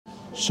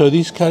So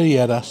these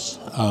carilleras,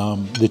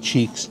 the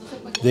cheeks,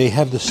 they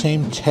have the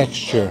same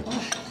texture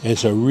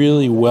as a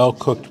really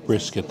well-cooked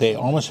brisket. They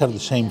almost have the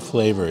same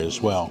flavor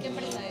as well.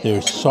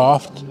 They're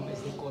soft,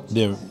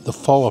 they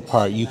fall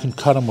apart. You can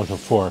cut them with a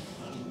fork,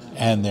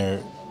 and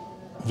they're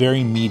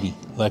very meaty,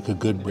 like a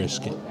good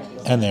brisket.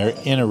 And they're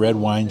in a red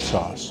wine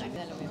sauce.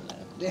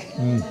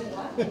 Mm.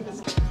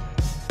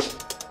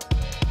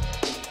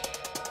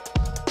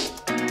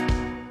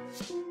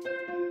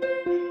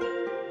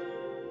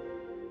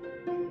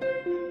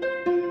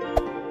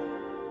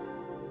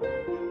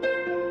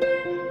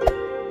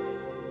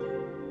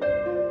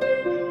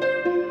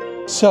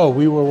 So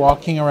we were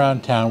walking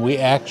around town. We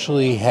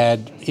actually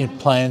had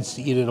plans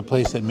to eat at a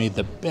place that made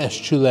the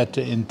best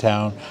chuleta in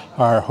town.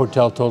 Our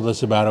hotel told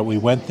us about it. We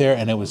went there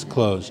and it was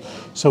closed.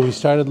 So we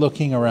started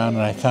looking around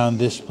and I found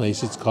this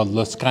place. It's called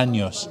Los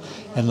Caños.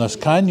 And Los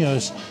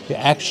Caños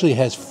actually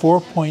has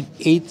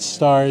 4.8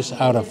 stars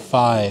out of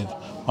 5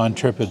 on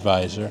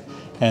TripAdvisor.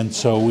 And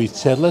so we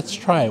said, let's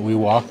try it. We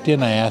walked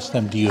in. I asked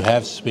them, do you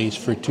have space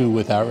for 2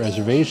 without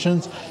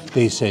reservations?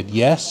 They said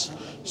yes.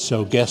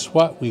 So guess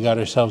what? We got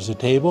ourselves a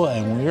table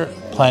and we're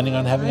planning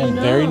on having a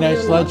very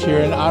nice lunch here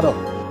in Aro.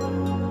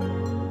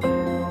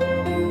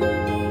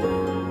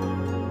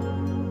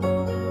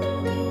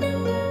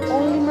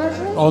 Only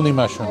mushroom? Only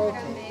mushroom.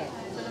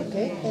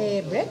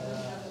 Okay. Bread?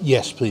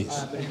 Yes,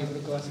 please.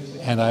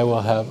 And I will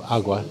have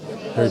agua,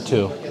 her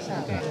too.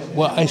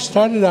 Well, I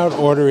started out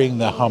ordering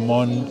the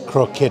jamon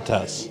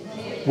croquetas,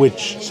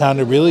 which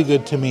sounded really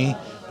good to me,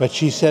 but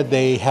she said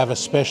they have a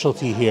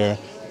specialty here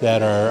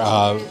that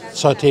are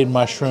sauteed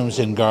mushrooms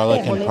and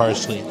garlic and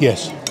parsley.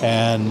 Yes,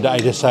 and I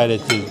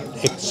decided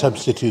to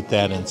substitute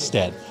that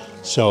instead.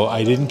 So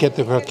I didn't get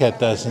the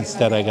croquetas,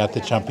 instead I got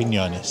the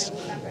champiñones.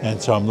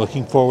 And so I'm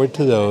looking forward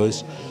to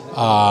those.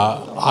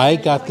 I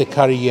got the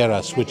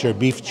carilleras, which are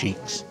beef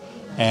cheeks,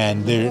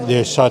 and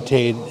they're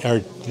sauteed, or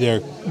they're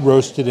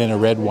roasted in a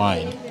red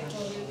wine.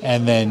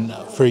 And then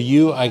for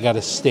you, I got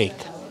a steak.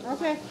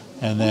 Okay.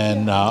 And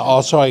then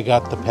also I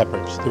got the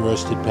peppers, the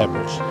roasted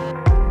peppers.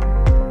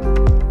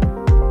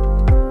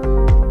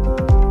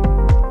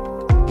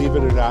 Believe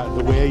it or not,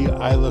 the way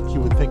I look, you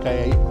would think I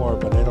ate more,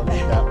 but I don't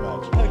eat that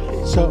much.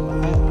 Okay. So,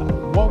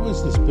 what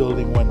was this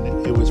building when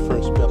it was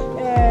first built?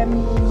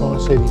 ¿Cómo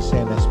se dice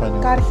en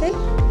español? Cárcel.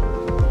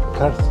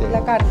 Cárcel.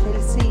 La cárcel,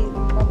 sí.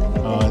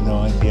 Oh,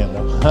 no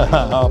entiendo.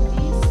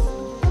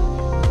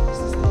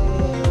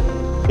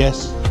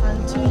 Yes.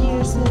 And 2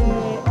 years old.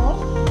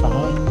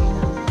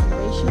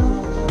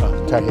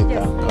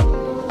 Tarjeta.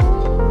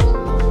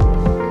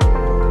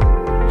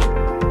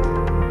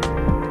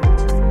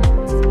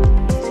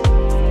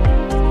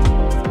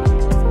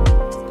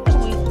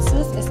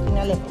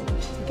 Yes.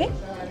 Okay,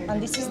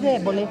 and this is the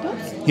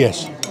boletos.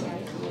 Yes.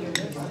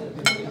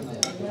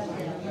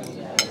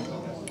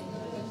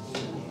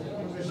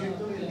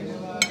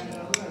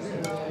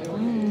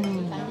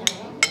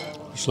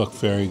 These look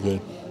very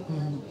good.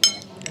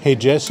 Hey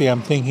Jesse,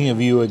 I'm thinking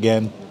of you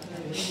again.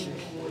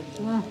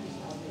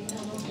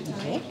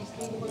 Okay.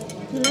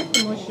 You like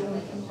the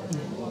mushroom?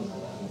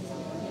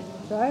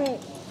 Try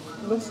it.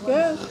 Looks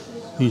good.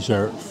 These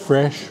are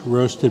fresh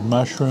roasted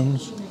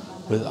mushrooms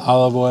with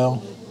olive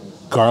oil,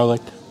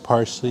 garlic,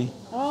 parsley.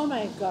 Oh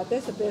my God,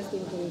 that's the best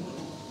ingredient.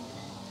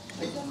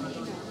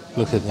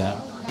 Look at that.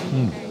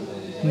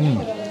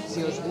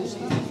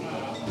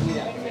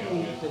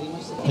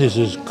 This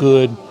is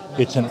good.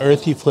 It's an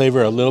earthy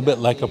flavor, a little bit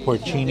like a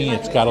porcini.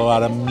 It's got a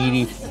lot of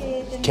meaty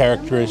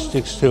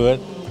characteristics to it.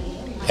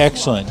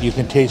 Excellent. You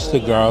can taste the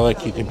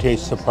garlic, you can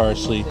taste the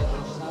parsley.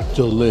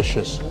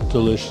 Delicious,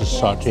 delicious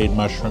sauteed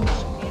mushrooms.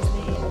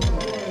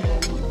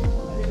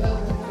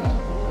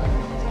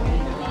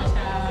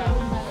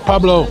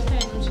 Pablo.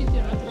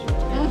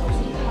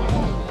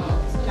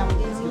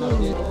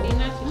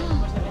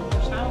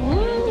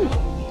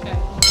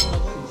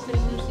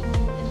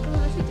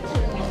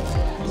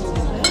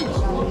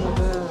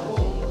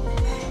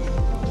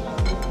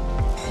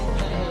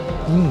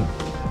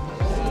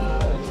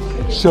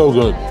 So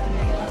good.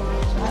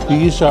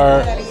 These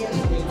are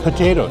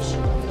potatoes.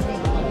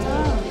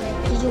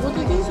 Did you look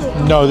at these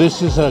or? No,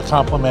 this is a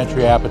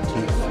complimentary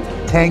aperitif.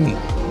 Tangy.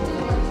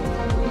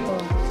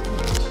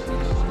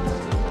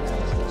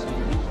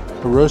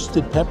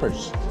 Roasted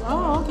peppers.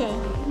 Oh, okay.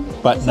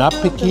 But not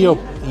piquillo.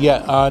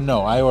 Yeah,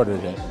 no, I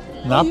ordered it.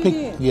 Not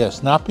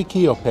yes, not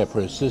piquillo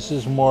peppers. This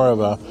is more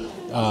of a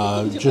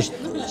just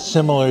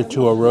similar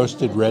to a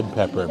roasted red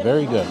pepper.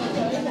 Very good.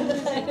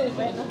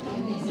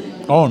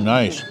 Oh,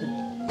 nice.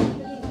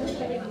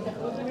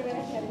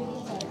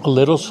 A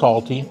little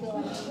salty,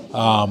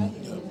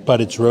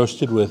 but it's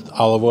roasted with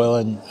olive oil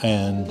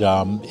and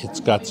it's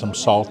got some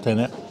salt in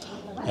it,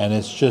 and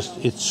it's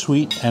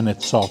sweet and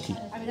it's salty.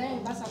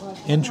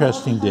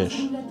 Interesting dish.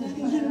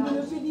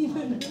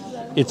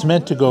 It's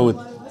meant to go with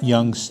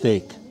young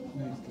steak.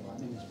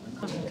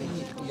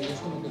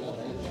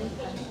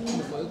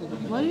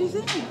 What is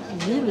it?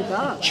 Really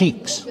dark.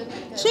 Cheeks.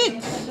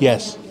 Cheeks.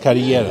 Yes,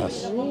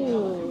 carilleras.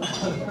 Ooh.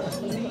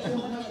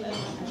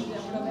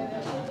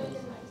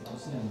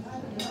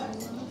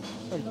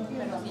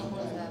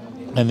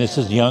 And this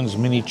is Young's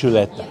mini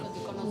chuleta.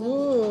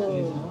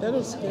 Ooh, that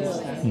is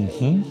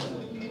good.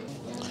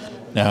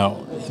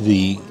 Now,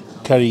 the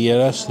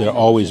carilleras, they're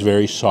always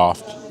very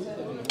soft.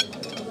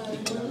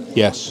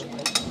 Yes.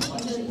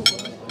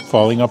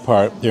 Falling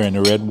apart. They're in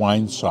a red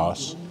wine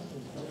sauce.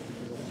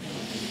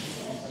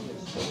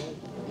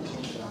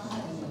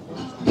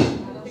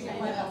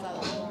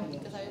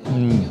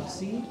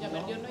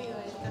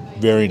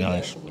 Very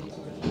nice.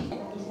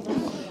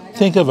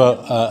 Think of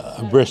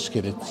a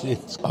brisket.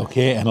 It's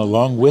okay, and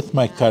along with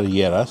my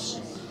carilleras,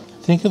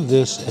 think of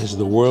this as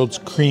the world's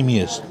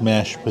creamiest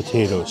mashed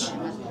potatoes.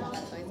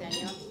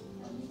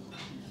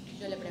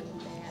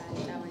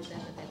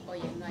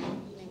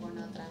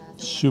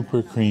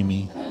 Super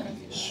creamy,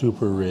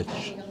 super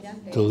rich,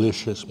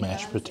 delicious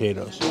mashed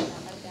potatoes.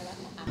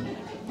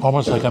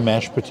 Almost like a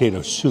mashed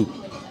potato soup.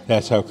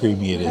 That's how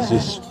creamy it is.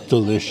 It's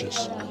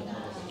delicious.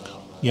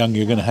 Young,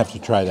 you're going to have to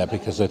try that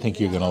because I think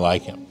you're going to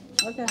like it.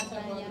 Okay.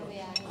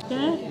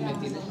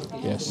 Okay.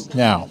 Yes.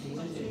 Now,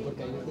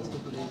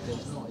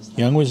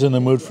 Young was in the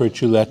mood for a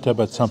chuleta,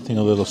 but something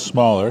a little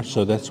smaller,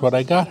 so that's what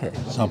I got her.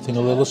 Something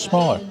a little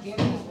smaller.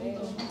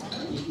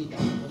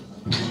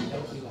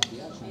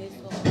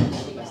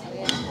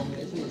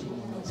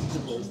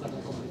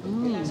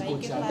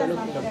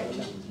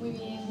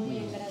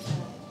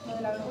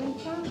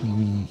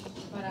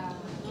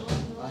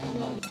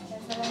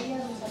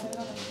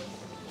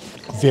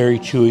 Very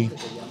chewy,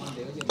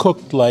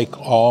 cooked like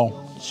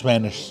all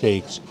Spanish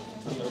steaks,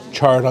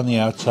 charred on the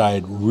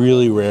outside,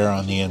 really rare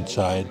on the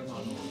inside.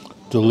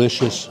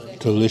 Delicious,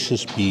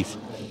 delicious beef.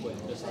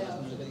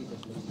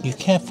 You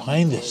can't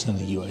find this in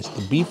the U.S.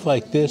 The beef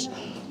like this,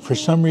 for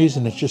some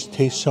reason, it just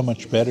tastes so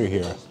much better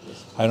here.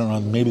 I don't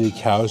know, maybe the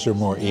cows are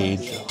more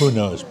aged, who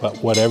knows, but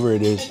whatever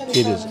it is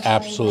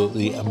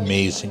absolutely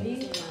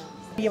amazing.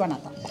 Lleva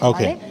nata,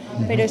 Okay.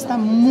 ¿vale? Pero está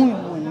muy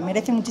bueno,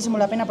 merece muchísimo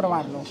la pena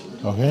probarlo.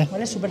 Okay.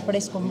 ¿Vale? Súper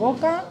fresco en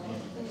boca.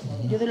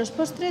 Yo de los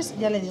postres,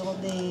 ya le digo,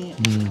 de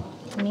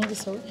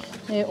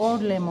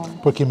Old Lemon.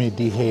 Porque me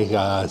dije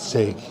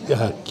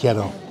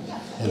quiero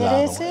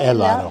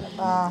helado.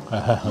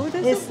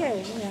 Es,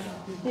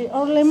 the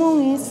Old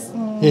Lemon is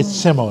It's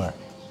similar.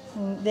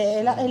 de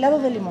helado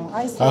de limón.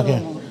 Ice Okay.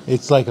 lemon.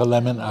 It's like a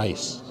lemon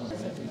ice.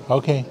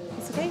 Okay.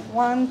 It's okay?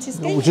 One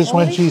cheesecake? Just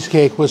one only?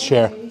 cheesecake, we'll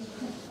share.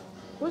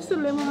 What's the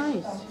lemon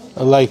ice?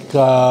 Like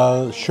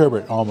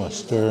sherbet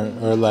almost,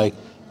 or like,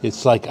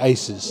 it's like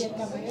ices.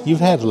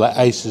 You've had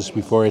ices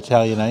before,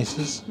 Italian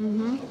ices?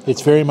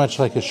 It's very much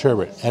like a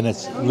sherbet, and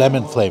it's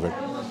lemon flavored.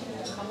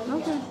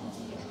 Okay.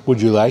 Would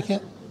you like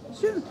it?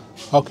 Sure.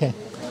 Okay.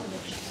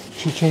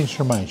 She changed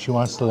her mind. She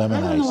wants the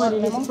lemon I don't know ice. what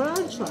it is, but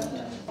I'll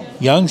try.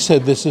 Young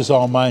said this is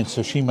all mine,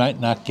 so she might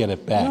not get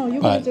it back. No, you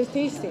but want to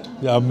taste it.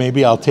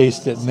 maybe I'll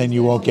taste it, and then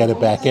you won't get it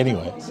back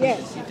anyway.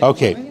 Yes.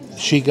 Okay,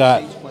 she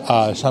got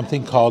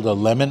something called a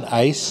lemon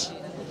ice,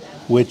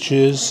 which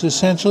is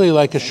essentially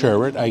like a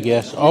sherbet, I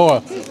guess.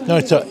 Oh, no,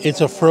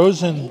 it's a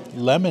frozen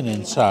lemon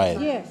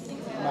inside. Yes.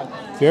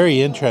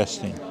 Very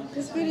interesting.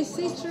 It's very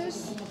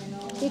citrus.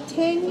 It's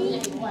tangy.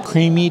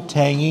 Creamy,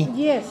 tangy,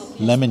 Yes.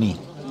 lemony.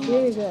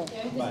 Very good.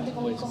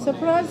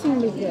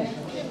 Surprisingly good.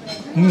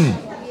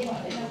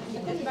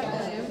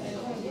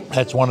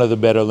 That's one of the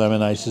better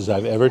lemon ices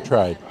I've ever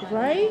tried.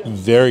 Right?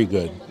 Very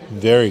good,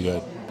 very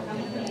good.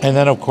 And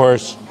then, of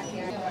course,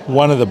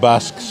 one of the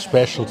Basque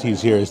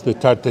specialties here is the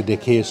tarta de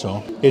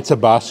queso. It's a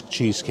Basque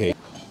cheesecake.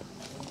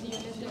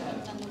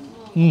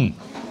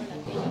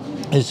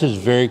 This is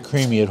very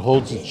creamy. It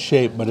holds its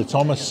shape, but it's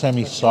almost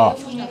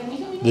semi-soft.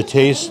 The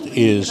taste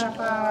is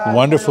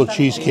wonderful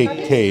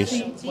cheesecake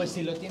taste,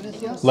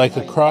 like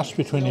a cross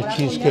between a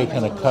cheesecake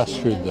and a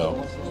custard,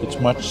 though. It's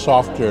much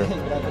softer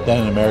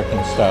than an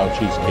American-style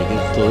cheesecake.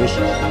 It's delicious,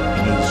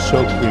 and it is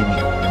so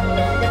creamy.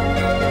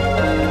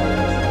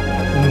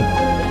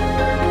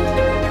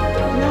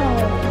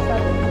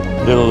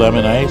 Little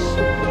lemon ice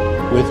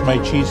with my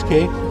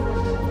cheesecake.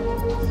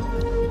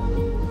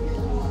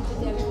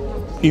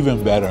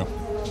 Even better.